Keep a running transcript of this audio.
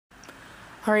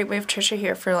All right, we have Trisha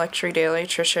here for Luxury Daily.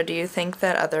 Trisha, do you think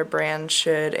that other brands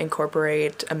should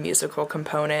incorporate a musical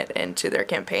component into their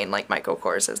campaign like Michael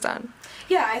Kors has done?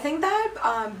 Yeah, I think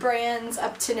that brands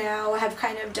up to now have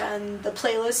kind of done the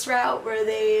playlist route where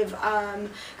they've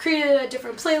created a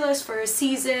different playlist for a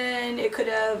season. It could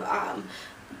have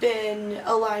been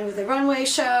aligned with a runway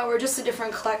show or just a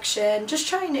different collection, just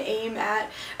trying to aim at,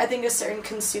 I think, a certain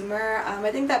consumer.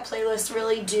 I think that playlists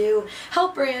really do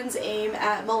help brands aim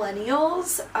at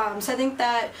millennials. So I think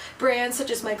that brands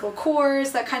such as Michael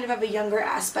Kors that kind of have a younger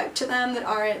aspect to them that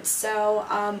aren't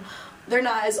so they're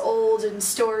not as old and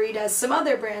storied as some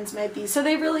other brands might be. So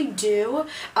they really do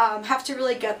have to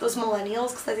really get those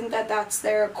millennials, because I think that that's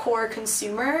their core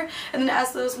consumer. And then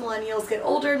as those millennials get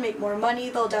older and make more money,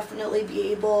 they'll definitely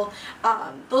be able,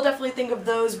 they'll definitely think of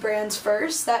those brands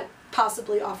first that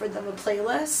possibly offered them a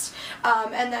playlist,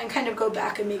 and then kind of go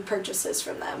back and make purchases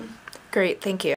from them. Great, thank you.